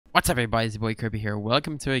What's up everybody, it's your boy Kirby here.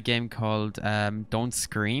 Welcome to a game called Don't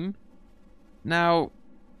Scream. Now,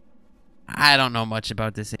 I don't know much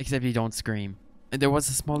about this except you don't scream. There was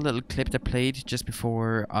a small little clip that played just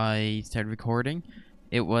before I started recording.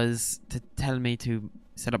 It was to tell me to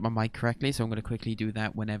set up my mic correctly, so I'm going to quickly do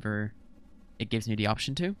that whenever it gives me the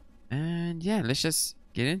option to. And yeah, let's just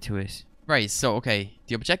get into it. Right, so okay,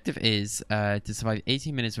 the objective is to survive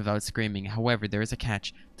 18 minutes without screaming. However, there is a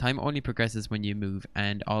catch. Time only progresses when you move,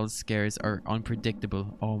 and all scares are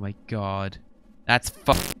unpredictable. Oh my god. That's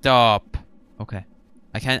fucked up. Okay.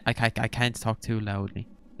 I can't talk too loudly.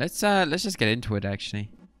 Let's just get into it actually.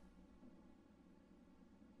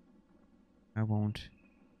 I won't.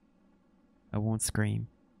 I won't scream.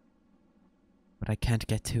 But I can't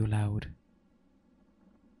get too loud.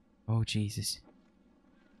 Oh Jesus.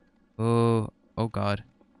 Oh god.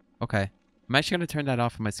 Okay. I'm actually gonna turn that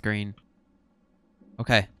off on my screen.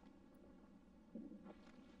 Okay.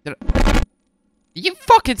 Are you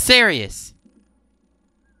fucking serious?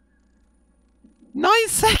 9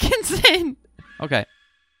 seconds in! Okay.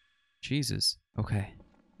 Jesus. Okay.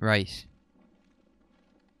 Right.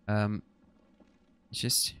 Um,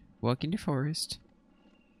 just walk in the forest.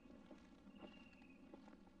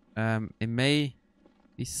 It may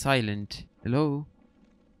be silent. Hello?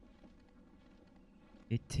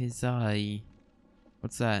 It is I.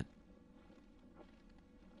 What's that?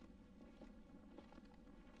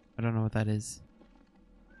 I don't know what that is.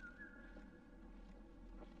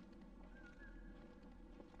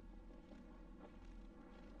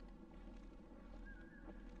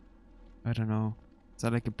 I don't know. Is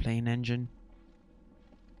that like a plane engine?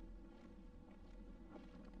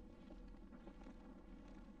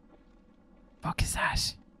 Fuck is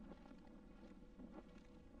that?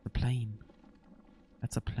 The plane.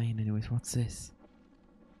 That's a plane anyways. What's this?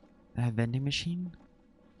 A vending machine?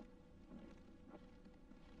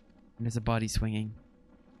 And there's a body swinging.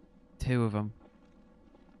 Two of them.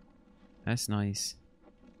 That's nice.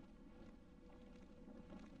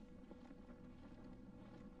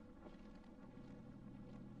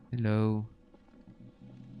 Hello.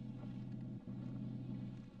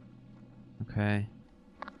 Okay.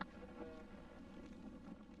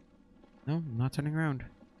 No, I'm not turning around.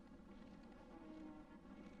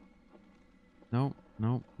 No,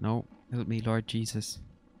 no, no. Help me, Lord Jesus.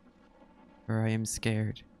 For I am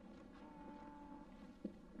scared.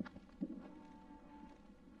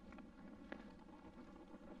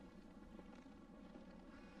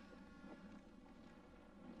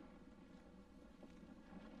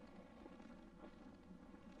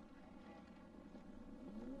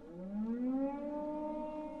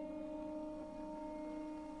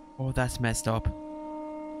 Oh, that's messed up.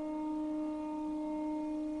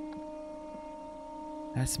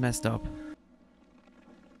 That's messed up.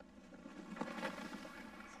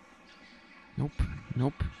 Nope,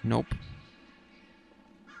 nope, nope.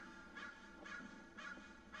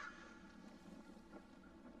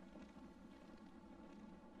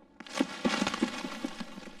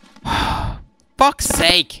 Fuck's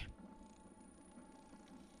sake!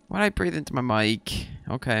 Why'd I breathe into my mic?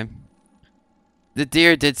 Okay. The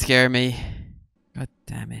deer did scare me. God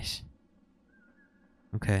damn it.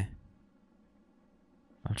 Okay.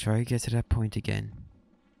 I'll try to get to that point again.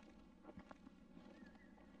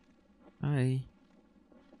 Hi.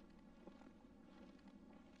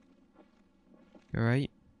 You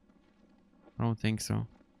alright? I don't think so.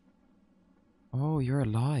 Oh, you're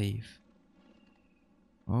alive.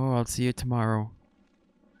 Oh, I'll see you tomorrow.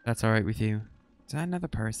 That's alright with you. Is that another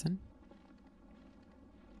person?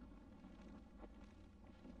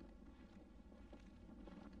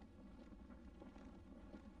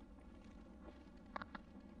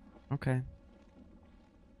 Okay.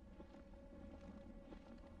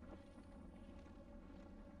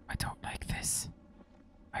 I don't like this.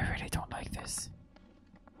 I really don't like this.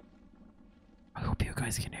 I hope you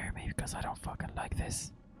guys can hear me because I don't fucking like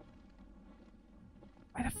this.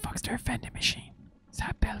 Why the fuck's there a vending machine? Is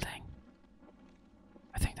that a building?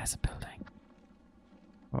 I think that's a building.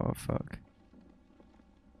 Oh fuck.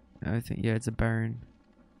 I think, yeah, it's a barn.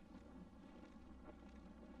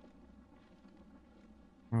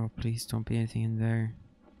 Oh, please don't be anything in there.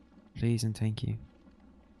 Please and thank you.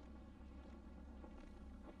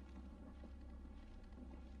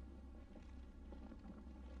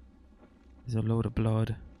 There's a load of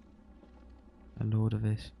blood. A load of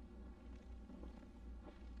it.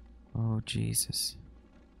 Oh, Jesus.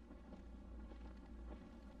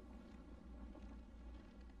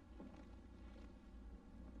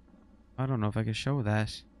 I don't know if I can show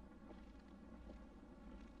that.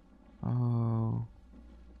 Oh.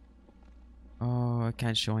 Oh, I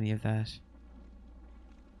can't show any of that.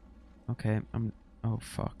 Okay, I'm... Oh,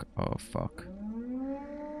 fuck. Oh, fuck.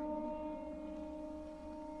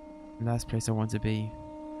 Last place I want to be.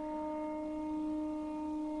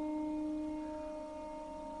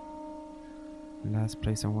 Last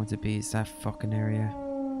place I want to be is that fucking area.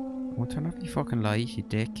 Won't turn off your fucking light, you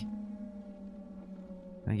dick.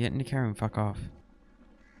 Now get in the car and fuck off.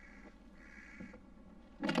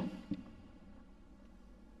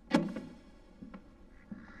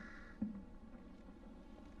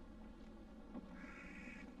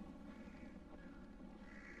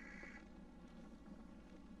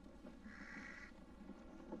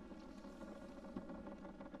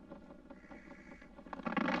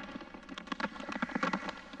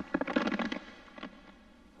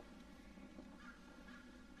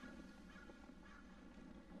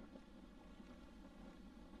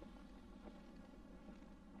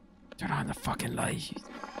 Turn on the fucking light.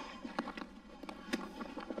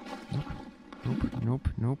 Nope. Nope. Nope.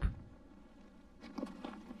 Nope.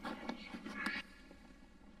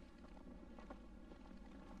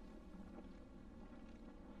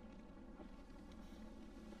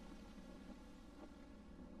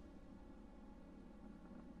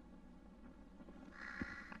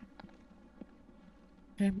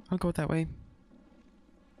 Okay, I'll go that way.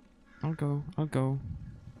 I'll go. I'll go.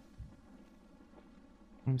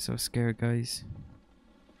 I'm so scared, guys.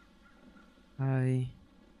 Hi.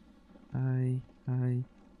 Hi. Hi.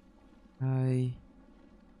 Hi.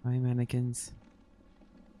 Hi, mannequins.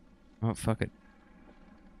 Oh, fuck it.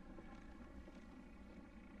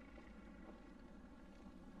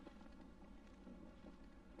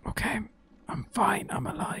 Okay. I'm fine. I'm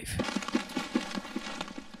alive.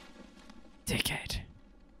 Dickhead.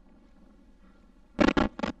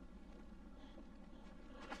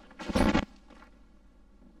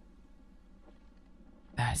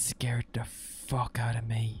 That scared the fuck out of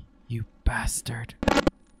me. You bastard.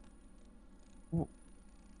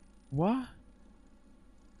 What?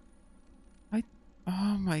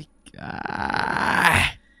 Oh my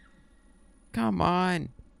god. Come on.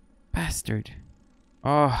 Bastard.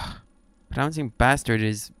 Oh. Pronouncing bastard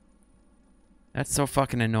is... That's so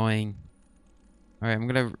fucking annoying. Alright, I'm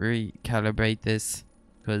gonna recalibrate this.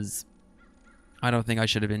 Because I don't think I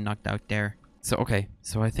should have been knocked out there. So, okay.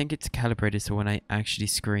 So I think it's calibrated so when I actually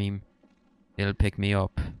scream, it'll pick me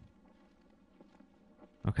up.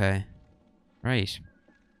 Okay. Right.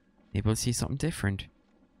 Maybe we'll see something different.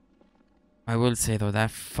 I will say though,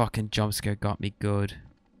 that fucking jump scare got me good.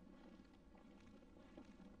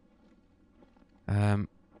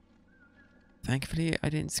 Thankfully I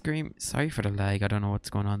didn't scream. Sorry for the lag, I don't know what's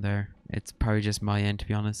going on there. It's probably just my end, to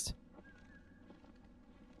be honest.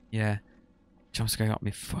 Yeah. Jump scare got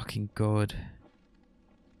me fucking good.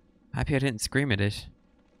 Happy I didn't scream at it.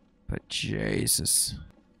 But Jesus.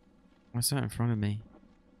 What's that in front of me?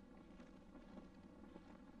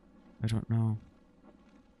 I don't know.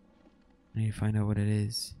 I need to find out what it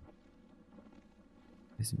is.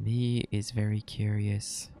 Because me is very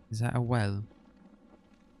curious. Is that a well?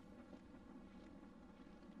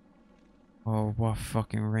 Oh, what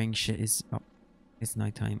fucking ring shit is... Oh, it's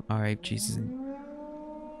nighttime. Alright, Jesus.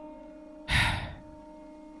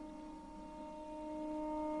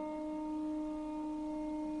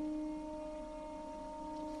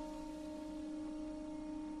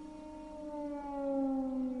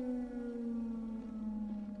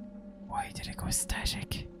 Why did it go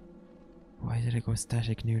static? Why did it go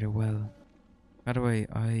static near the well? By the way,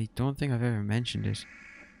 I don't think I've ever mentioned it.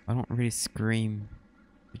 I don't really scream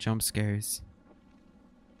the jump scares.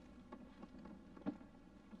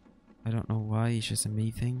 I don't know why, it's just a me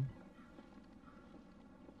thing.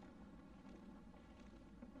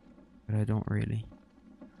 But I don't really.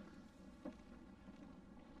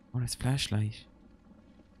 Oh, there's flashlight.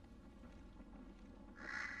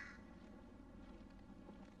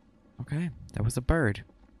 Okay, that was a bird.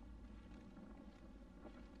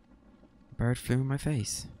 Bird flew in my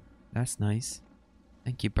face. That's nice.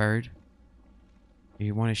 Thank you, bird.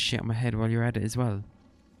 You want to shit on my head while you're at it as well?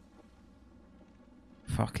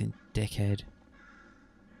 Fucking dickhead.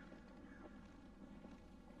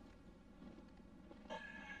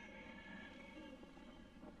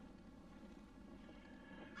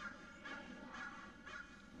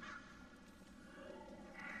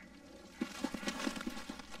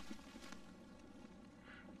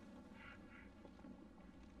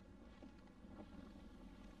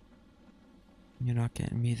 You're not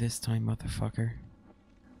getting me this time, motherfucker.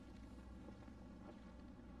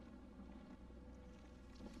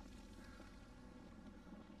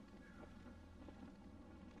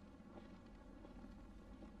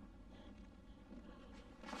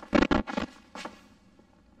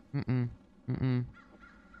 Mm-mm. Mm-mm.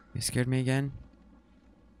 You scared me again?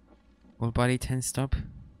 Whole body tensed up?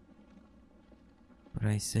 But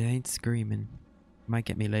I say I ain't screaming. Might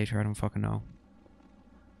get me later, I don't fucking know.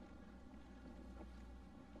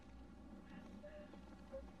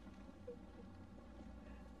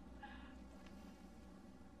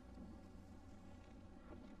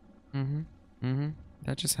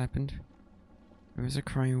 That just happened. There was a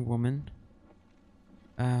crying woman.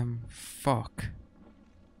 Fuck.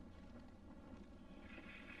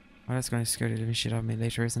 Oh, that's gonna scare the living shit out of me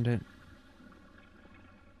later, isn't it?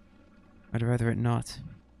 I'd rather it not.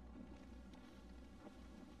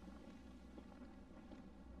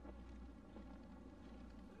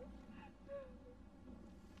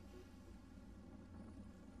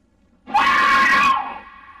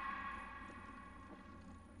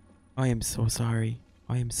 I am so sorry.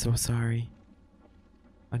 I am so sorry.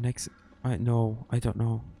 No, I don't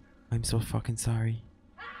know. I'm so fucking sorry.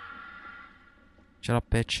 Shut up,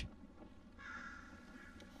 bitch.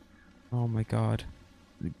 Oh my god.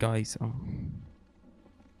 Guys, oh.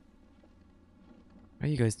 How are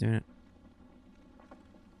you guys doing it?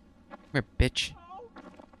 Come here, bitch.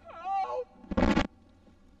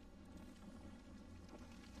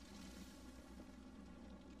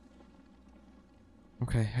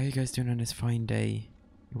 Okay, how you guys doing on this fine day?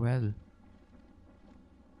 Well,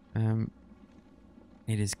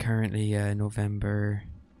 it is currently November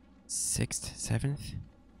 6th, 7th.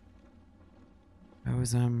 How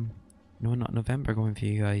was no, not November going for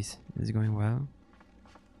you guys? Is it going well?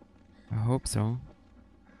 I hope so.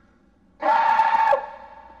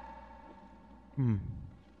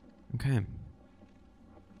 Okay.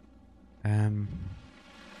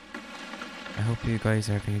 I hope you guys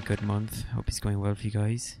are having a good month. Hope it's going well for you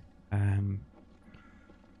guys.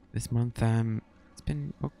 This month, it's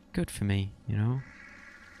been good for me, you know?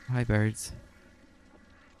 Hi, birds.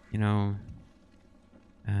 You know,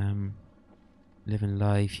 living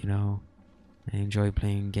life, you know. I enjoy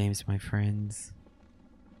playing games with my friends.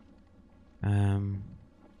 You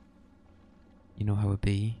know how it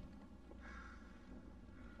be.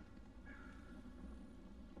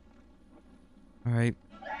 Alright.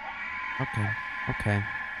 Okay. Okay.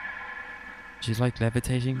 Do you like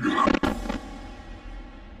levitating?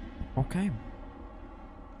 Okay.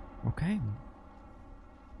 Okay.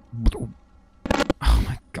 Oh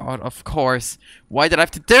my god, of course. Why did I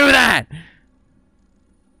have to do that?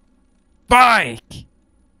 Bike!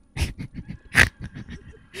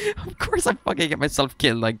 Of course I fucking get myself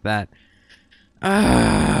killed like that.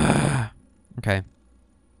 Okay.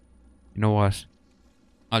 You know what?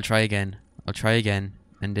 I'll try again. I'll try again.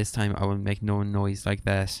 And this time I will make no noise like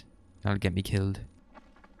that. That'll get me killed.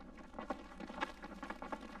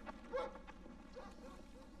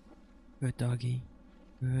 Good doggy.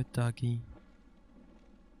 Good doggy.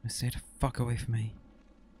 Now stay the fuck away from me.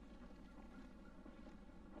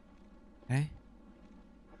 Okay?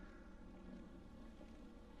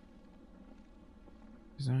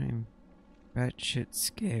 Because I am batshit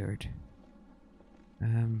scared.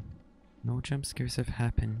 No jump scares have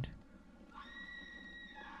happened.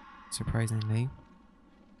 Surprisingly.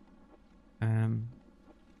 God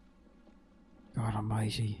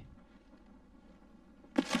almighty.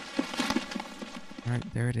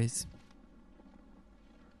 Right, there it is.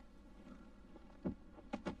 What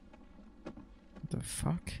the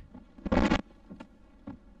fuck?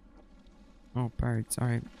 Oh, birds,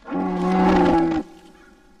 alright.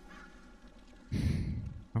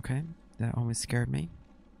 Okay, that almost scared me.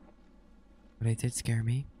 But it did scare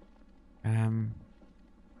me.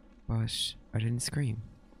 But I didn't scream.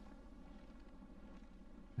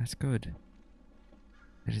 That's good.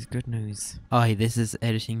 That is good news. Hi, this is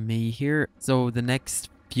editing me here. So the next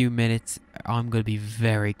few minutes, I'm going to be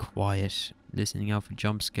very quiet, listening out for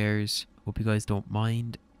jump scares. Hope you guys don't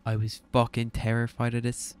mind. I was fucking terrified at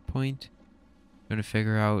this point. Trying to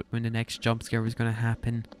figure out when the next jump scare was going to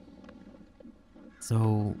happen.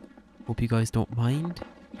 So, hope you guys don't mind.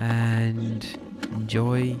 And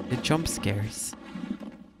enjoy the jump scares.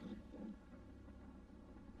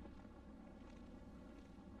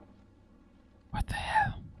 What the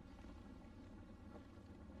hell?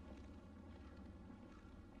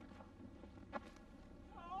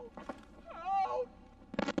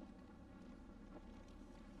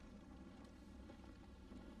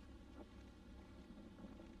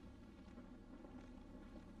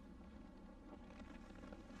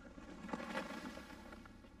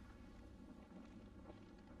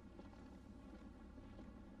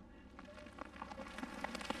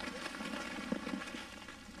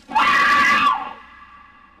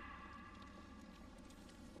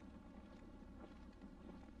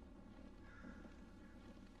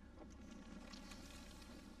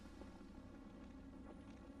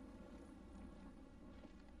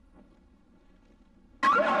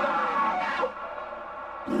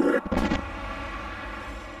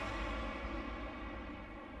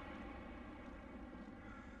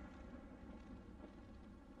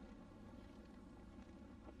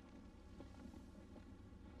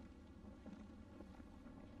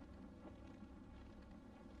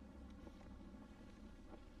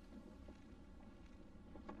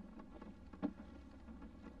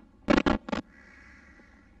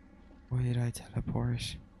 Why did I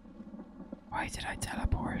teleport? Why did I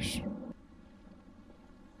teleport?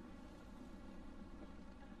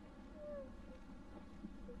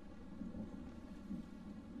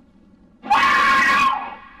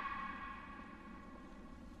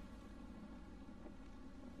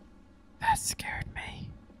 That scared me.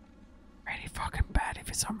 Really fucking badly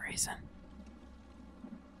for some reason.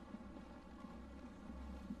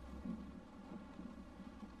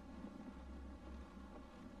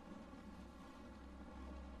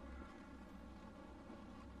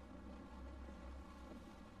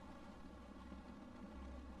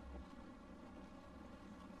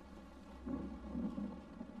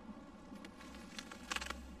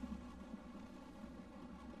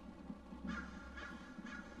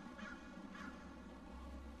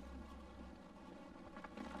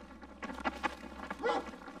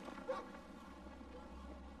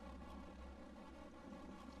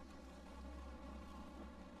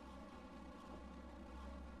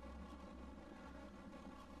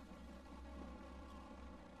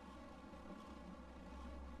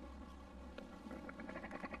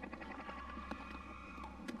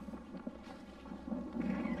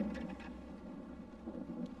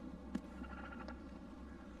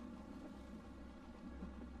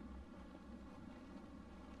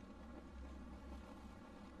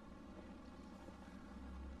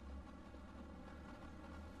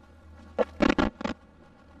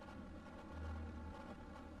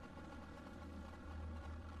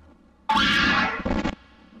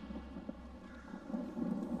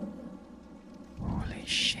 Holy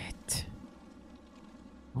shit.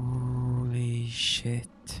 Holy shit.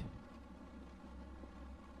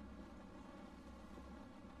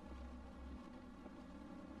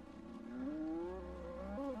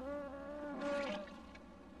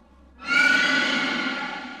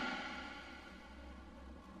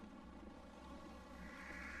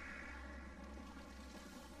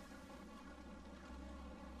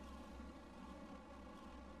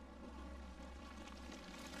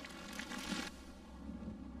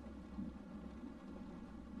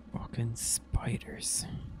 Fucking spiders.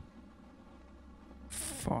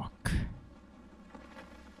 Fuck.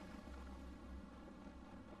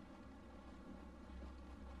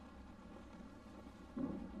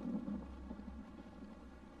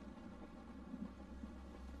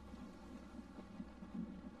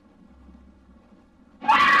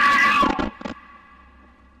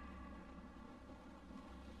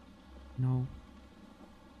 No.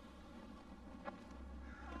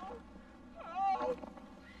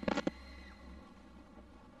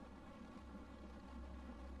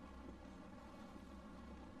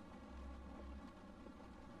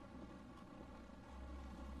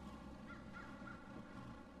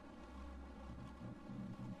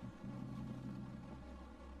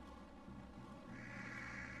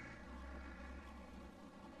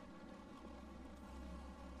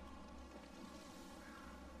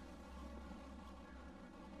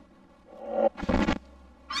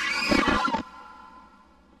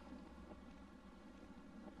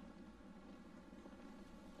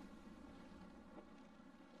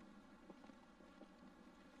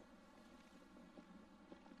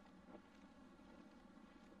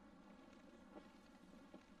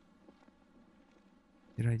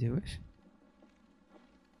 Did I do it?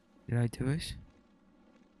 Did I do it?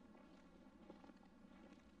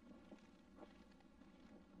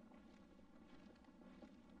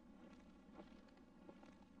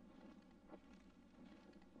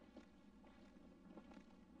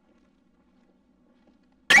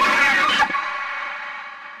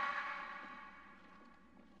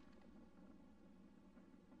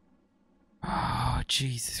 Oh,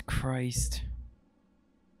 Jesus Christ.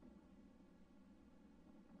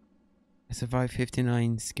 I survived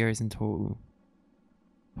 59 scares in total.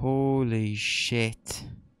 Holy shit.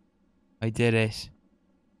 I did it.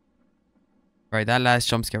 Right, that last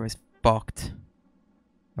jump scare was fucked.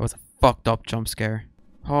 That was a fucked up jump scare.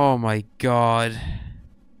 Oh my god.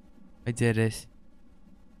 I did it.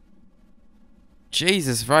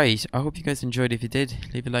 Jesus, right. I hope you guys enjoyed. If you did,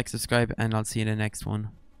 leave a like, subscribe, and I'll see you in the next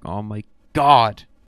one. Oh my god.